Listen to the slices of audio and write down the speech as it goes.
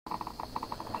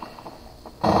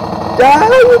Die,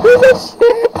 you piece of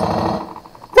shit!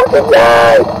 Fucking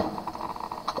die!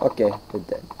 Okay, they're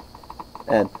dead.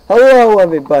 And hello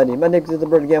everybody, my name is The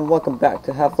Bird again, welcome back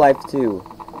to Half-Life 2.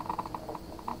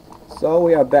 So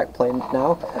we are back playing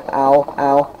now. Ow,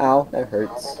 ow, ow, that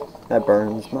hurts. That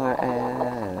burns my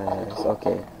ass.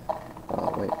 Okay.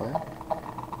 Oh, wait, what?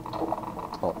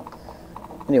 Oh.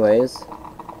 Anyways.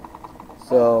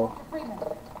 So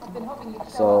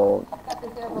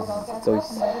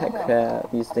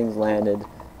these things landed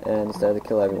and started to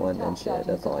kill everyone and shit.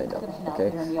 That's all I know.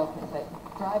 Okay.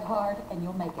 Drive hard and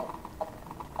you'll make it.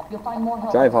 You'll find more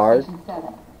help. Drive hard.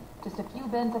 Just a few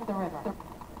bends up the river.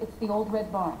 It's the old red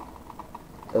barn.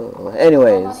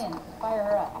 Anyways. Fire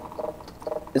her up.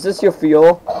 Is this your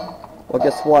fuel? Well,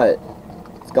 guess what?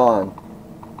 It's gone.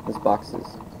 This boxes.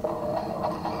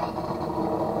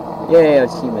 Yay,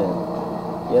 achievement.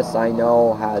 Yes, I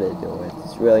know how to do it.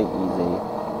 It's really easy.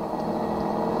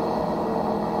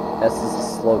 S is to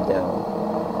slow down.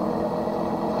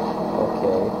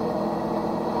 Okay.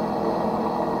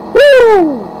 Woo!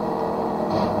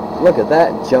 Look at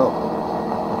that jump.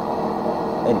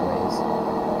 Anyways.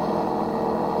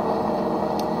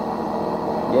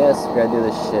 Yes, we gotta do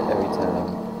this shit every time.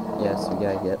 Yes, we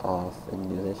gotta get off and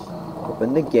do this.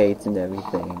 Open the gates and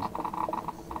everything.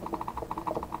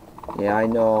 Yeah, I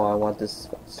know, I want this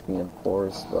screen, of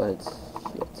course, but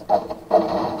shit.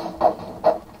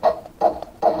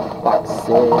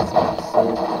 Boxes.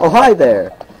 Oh, hi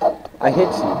there! I hit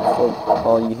you before,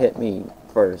 oh, you hit me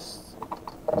first.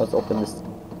 Let's open this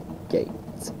gate.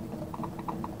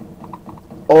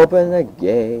 Open the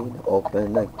gate,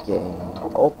 open the gate,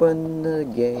 open the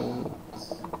gate.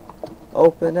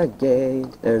 Open the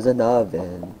gate, there's an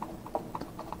oven.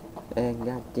 And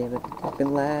goddammit, it,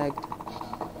 fucking lag.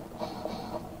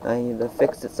 I need to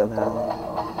fix it somehow.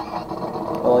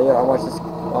 Oh yeah, I watched this. I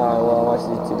watched a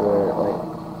YouTuber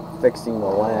like fixing the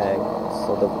lag,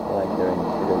 so the lag during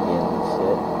video games and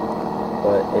shit.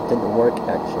 But it didn't work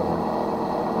actually.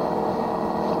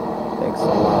 Thanks a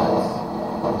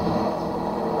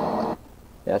lot.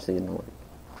 It actually didn't work.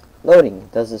 Loading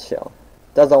does this show.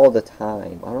 Does all the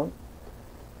time. I don't.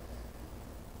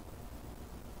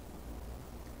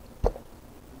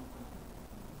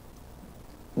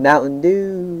 Mountain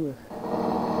Dew.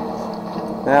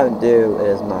 Mountain Dew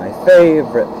is my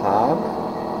favorite pop.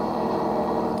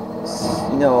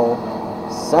 You know,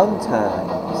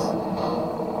 sometimes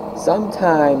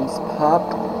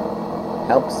pop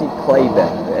helps you play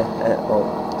better. Well,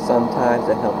 sometimes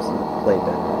it helps you play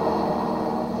better.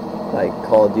 Like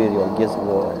Call of Duty or Gears of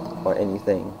War or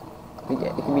anything.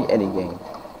 It can be any game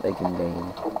they can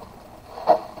name.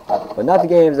 But not the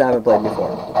games I haven't played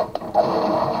before.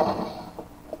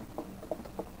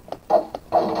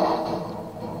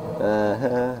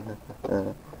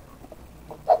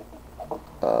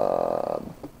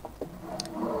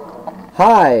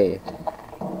 Hi!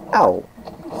 Ow!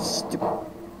 Stupid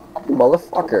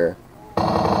motherfucker.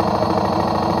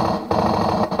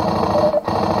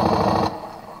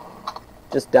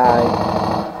 Just die.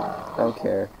 I don't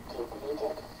care.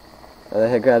 Are there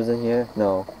head grabs in here?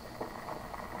 No.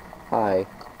 Hi.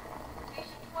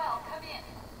 Station 12, come in.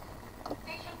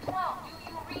 Station 12, do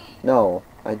you read? No,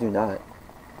 I do not.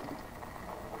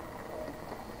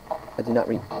 I do not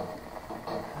read.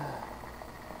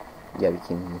 You gotta be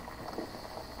kidding me.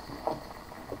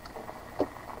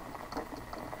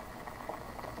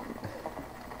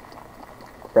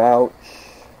 Crouch.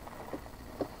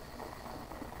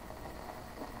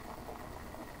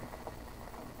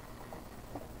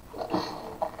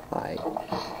 Hi.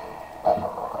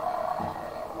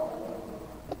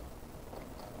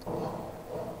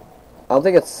 I don't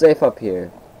think it's safe up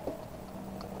here.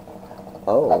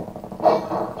 Oh.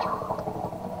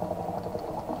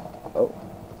 Oh.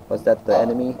 Was that the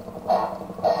enemy?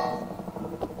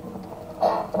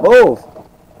 Move!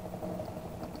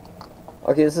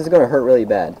 Okay, this is gonna hurt really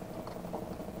bad.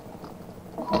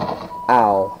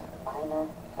 Ow.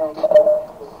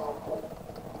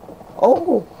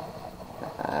 Oh!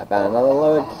 I found another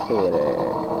locator.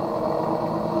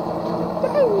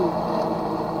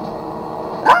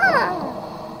 Ah!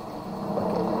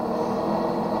 Okay.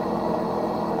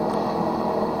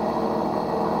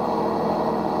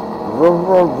 Vroom,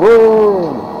 vroom,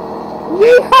 vroom!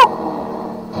 Yeehaw!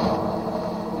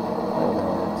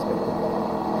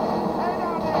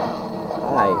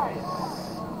 Hi.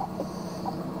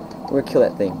 We're gonna kill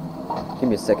that thing. Give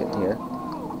me a second here.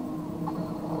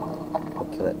 I'll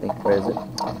kill that thing. Where is it?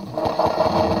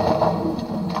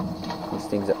 These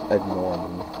things ignore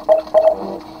me.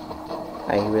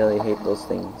 I really hate those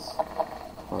things.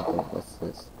 Oh, wait, what's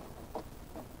this?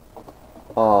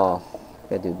 Oh, I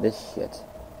gotta do this shit.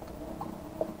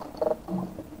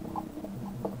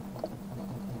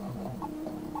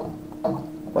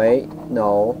 Wait,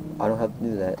 no, I don't have to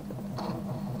do that.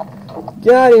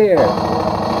 Get out of here!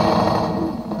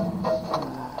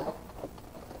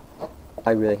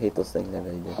 I really hate those things, I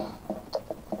really do.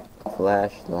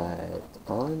 Flashlight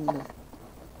on.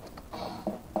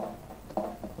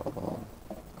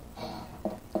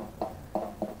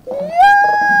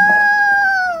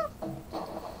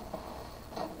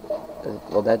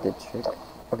 Well, that did trick.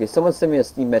 Okay, someone sent me a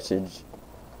Steam message.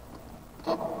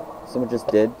 Someone just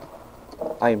did.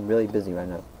 I am really busy right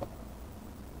now.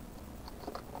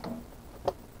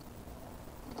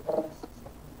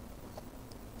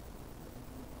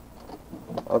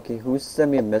 Okay, who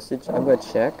sent me a message? I'm gonna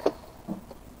check.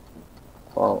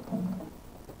 Well.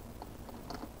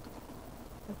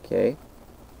 Okay.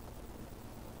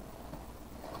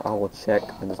 I will check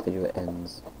when this video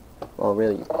ends. Well,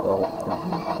 really, well,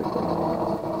 quickly.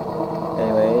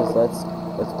 Anyways, let's,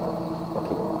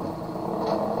 okay.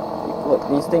 Look,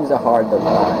 these things are hard to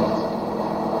buy.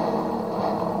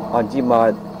 On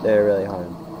Gmod, they're really hard.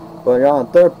 But when you're on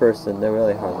third person, they're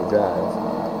really hard to drive.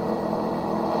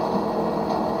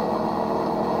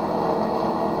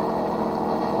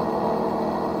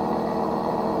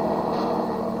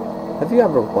 Have you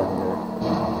ever wondered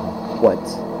what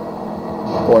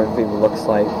Gordon Freeman looks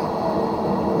like?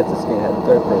 If this game had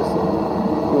third person,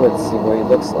 you would see what he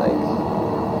looks like.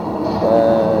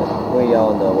 But we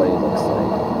all know what he looks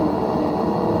like.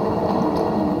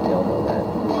 We all know that.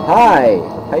 Hi!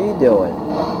 How you doing?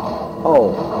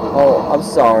 Oh, I'm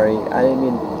sorry. I didn't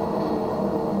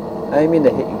mean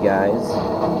to hit you guys.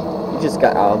 You just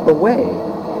got out of the way.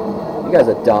 You guys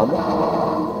are dumb.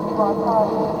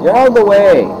 You're out of the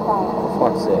way! For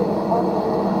fuck's sake.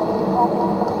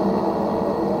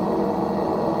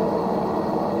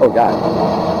 Oh god.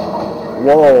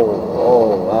 Whoa,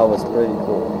 oh, that was pretty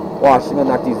cool. Watch, I'm gonna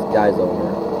knock these guys over.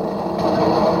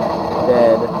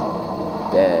 Dead.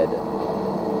 Dead.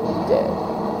 Dead.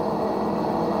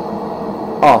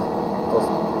 Oh, those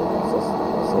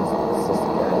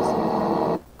guys.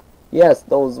 Yes,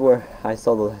 those were, I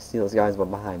see those guys were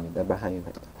behind me. They're behind me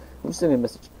right now. Who sent me a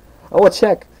message? I will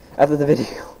check after the video.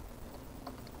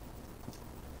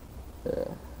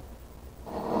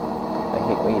 I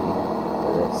hate waiting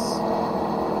for this.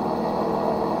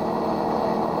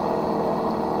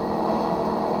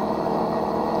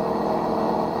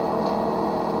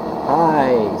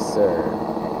 Hi, sir.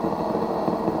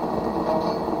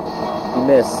 You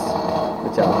missed.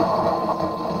 Good job.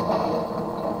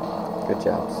 Good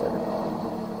job, sir.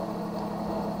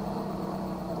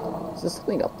 Is there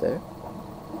something up there?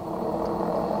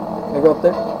 Can I go up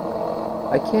there?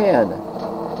 I can.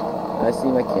 I see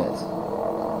I can't.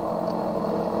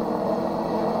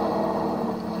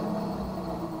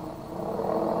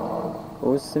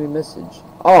 Who sent me a message?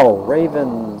 Oh,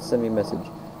 Raven sent me a message.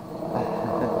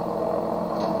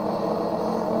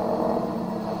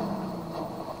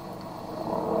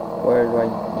 Where do I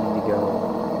need to go?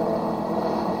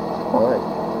 Alright.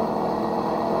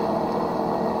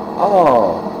 Oh!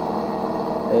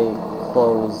 They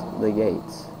closed the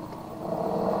gates.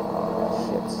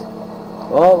 Shit.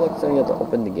 Well, looks like you have to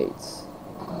open the gates.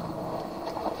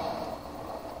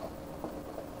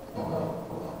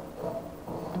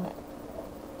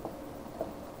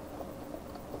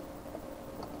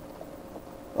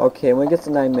 Okay, when it gets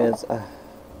to 9 minutes, I'm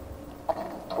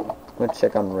gonna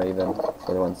check on Raven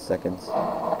for 1 second.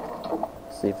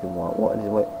 See if you want.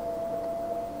 What?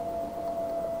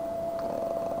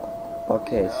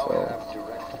 Okay, so.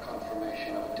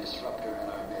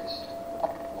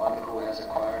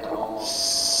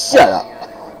 Shut up!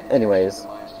 Anyways,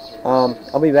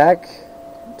 I'll be back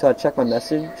to check my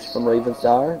message from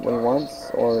Ravenstar when he wants,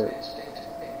 or...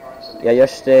 Yeah,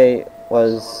 yesterday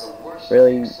was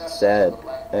really sad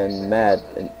and mad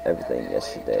and everything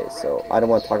yesterday, so I don't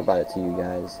want to talk about it to you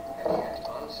guys.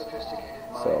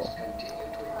 So,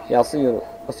 yeah, I'll see you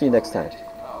next time.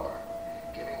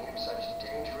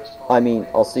 I mean,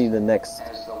 I'll see you the next...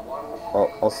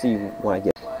 I'll see you when I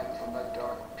get...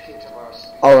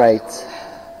 Alright.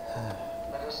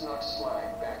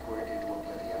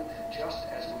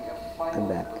 I'm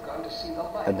back.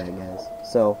 I'm back, guys.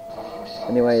 So,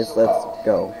 anyways, let's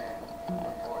go.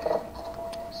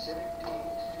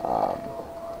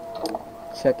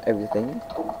 Check everything.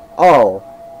 Oh!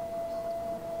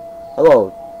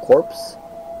 Hello, corpse?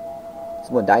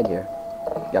 Someone died here.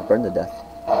 He got burned to death.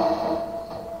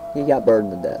 He got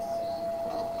burned to death.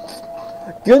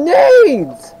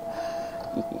 Grenades!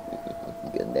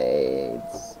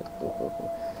 Grenades.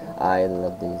 I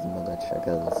love these mother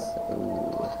truckers.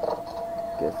 Ooh.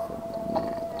 Good for me.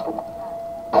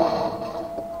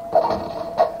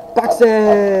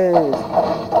 Boxes!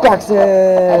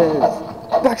 Boxes!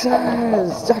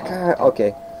 Boxers! Jacker!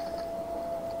 Okay.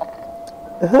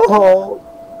 Oh,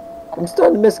 I'm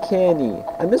starting to miss Candy.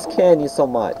 I miss Candy so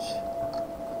much.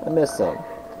 I miss him.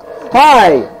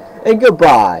 Hi! And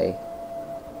goodbye.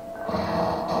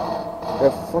 You're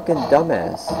a fucking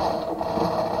dumbass.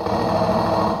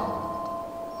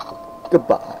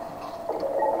 Goodbye.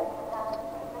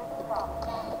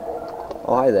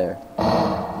 Oh, hi there.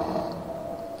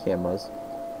 Cameras.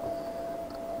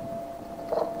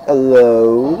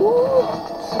 Hello?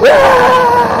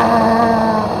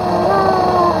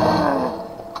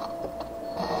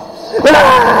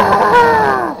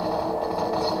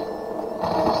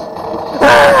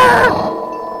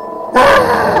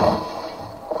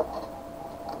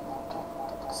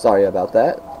 Sorry about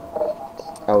that.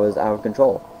 I was out of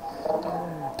control.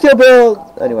 Kill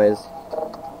Bill! Anyways.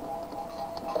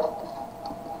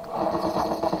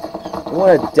 You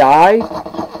wanna die?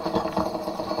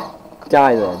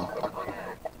 Die then.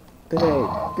 Grenade,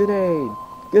 grenade,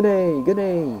 grenade,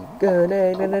 grenade,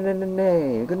 grenade,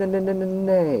 grenade, grenade,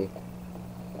 grenade.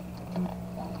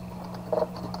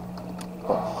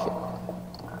 Oh shit.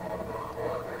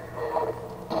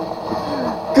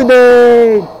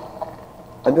 Grenade!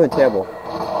 I'm doing terrible.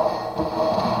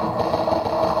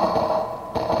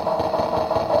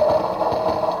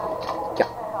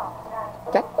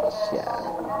 Gotcha.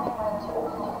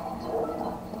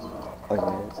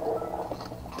 Anyways.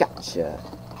 Gotcha.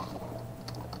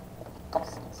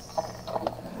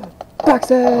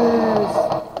 Boxes!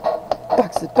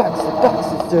 Boxes, boxes,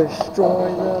 boxes, destroy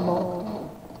them all.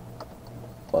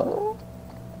 What?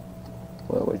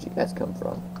 Well, where'd you guys come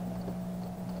from?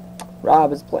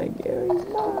 Rob is playing Gary's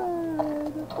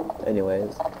Mod.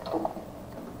 Anyways.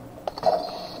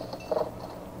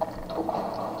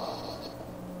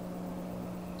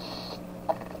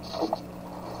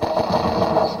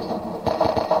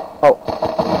 Oh.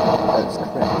 That's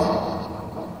correct.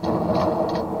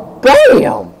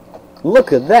 BAM!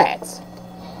 Look at that!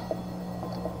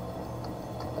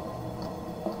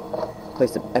 Play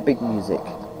some epic music.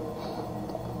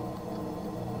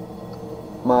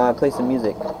 Come on, play some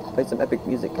music. Play some epic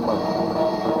music, come on.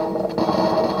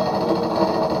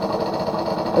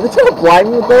 Are they trying to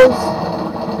blind me with those?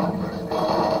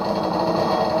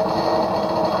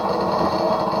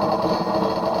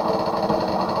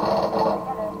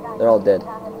 They're all dead.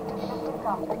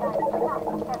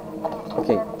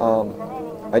 Okay,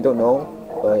 I don't know,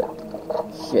 but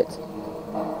shit.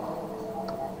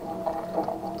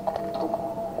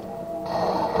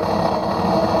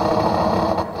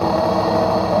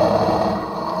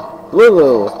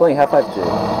 Lulu is playing Half-Life 2.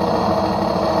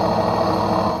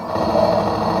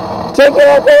 Take it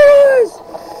out, boys!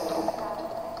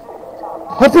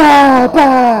 Ba ba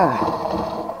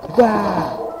ba!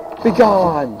 Be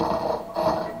gone!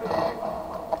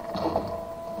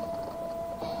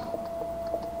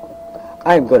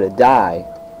 I'm gonna die.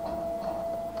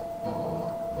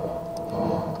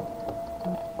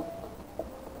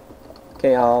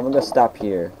 Okay, I'm gonna stop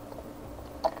here.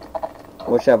 I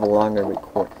wish I have a longer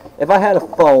record. If I had a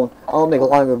phone, I'll make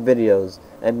longer videos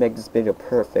and make this video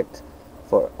perfect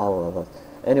for all of us.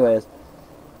 Anyways,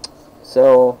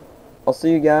 so I'll see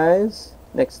you guys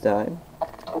next time.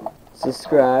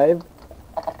 Subscribe,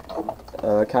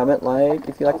 comment, like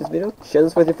if you like this video. Share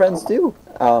this with your friends too.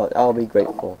 I'll be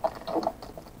grateful.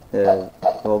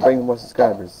 We'll bring more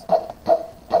subscribers.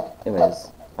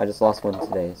 Anyways, I just lost one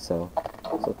today, so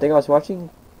thank you guys for watching.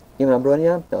 Even I'm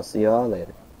Bronian. I'll see you all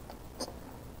later.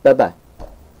 Bye bye.